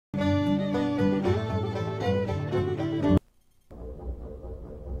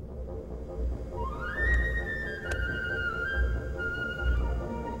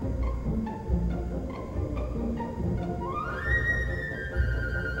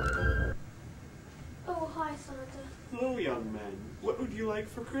young man. What would you like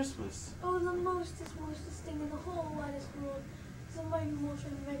for Christmas? Oh, the mostest thing in the whole widest world is a Mighty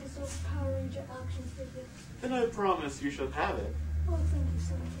Morphin Megazord Power Ranger action figure. Then I promise you shall have it. Oh, thank you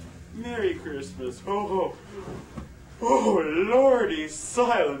so much. Merry Christmas. Ho ho. Oh, Lordy,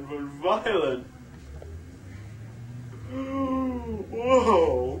 silent but violent.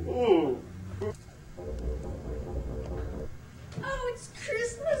 Whoa. Oh. Oh, it's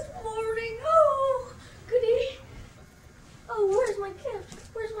Christmas morning. Oh, goody. Oh, where's my gift?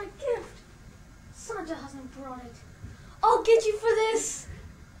 Where's my gift? Santa hasn't brought it. I'll get you for this.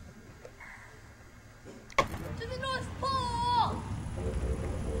 To the North Pole!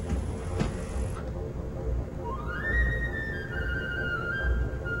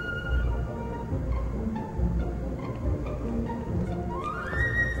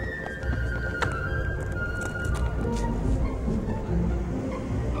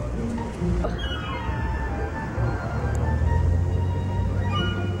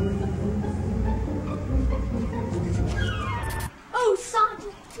 Oh, Santa,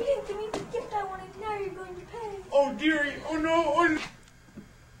 you didn't give me the gift I wanted. Now you're going to pay. Oh, dearie. Oh, no. Oh, no.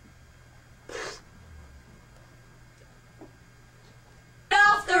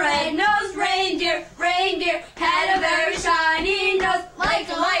 Rudolph the red-nosed reindeer had a very shiny nose like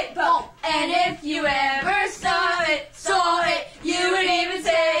a light bulb. And if you ever saw it, you would even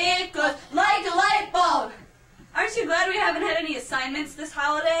say it goes like a light bulb. Aren't you glad we haven't had any assignments this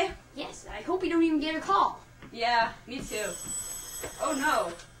holiday? Yes, I hope you don't even get a call. Yeah, me too. Oh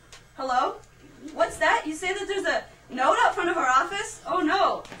no. Hello? What's that? You say that there's a note out front of our office? Oh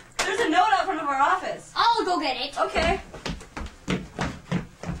no. There's a note out front of our office. I'll go get it. Okay.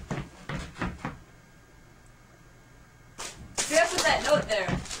 We have to put that note there.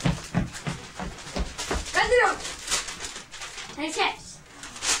 Got the note. And it says,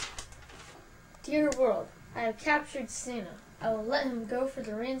 Dear world, I have captured Santa. I will let him go for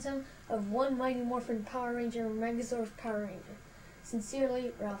the ransom of one Mighty Morphin Power Ranger Megazord Power Ranger.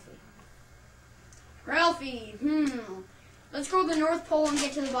 Sincerely, Ralphie. Ralphie, let's go to the North Pole and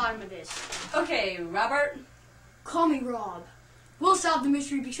get to the bottom of this. Okay, Robert. Call me Rob. We'll solve the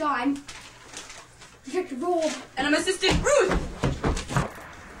mystery because I'm Detective Rob. And I'm Assistant Ruth.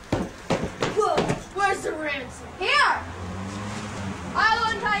 Whoa, where's the ransom? Here!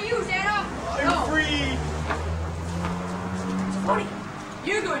 I'll untie you, Santa. I'm free. Funny.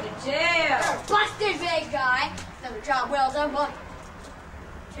 You're going to jail. Busted, big guy. Another job well done, buddy.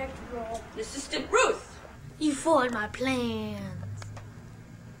 Detective Rob. Assistant Ruth. You foiled my plan.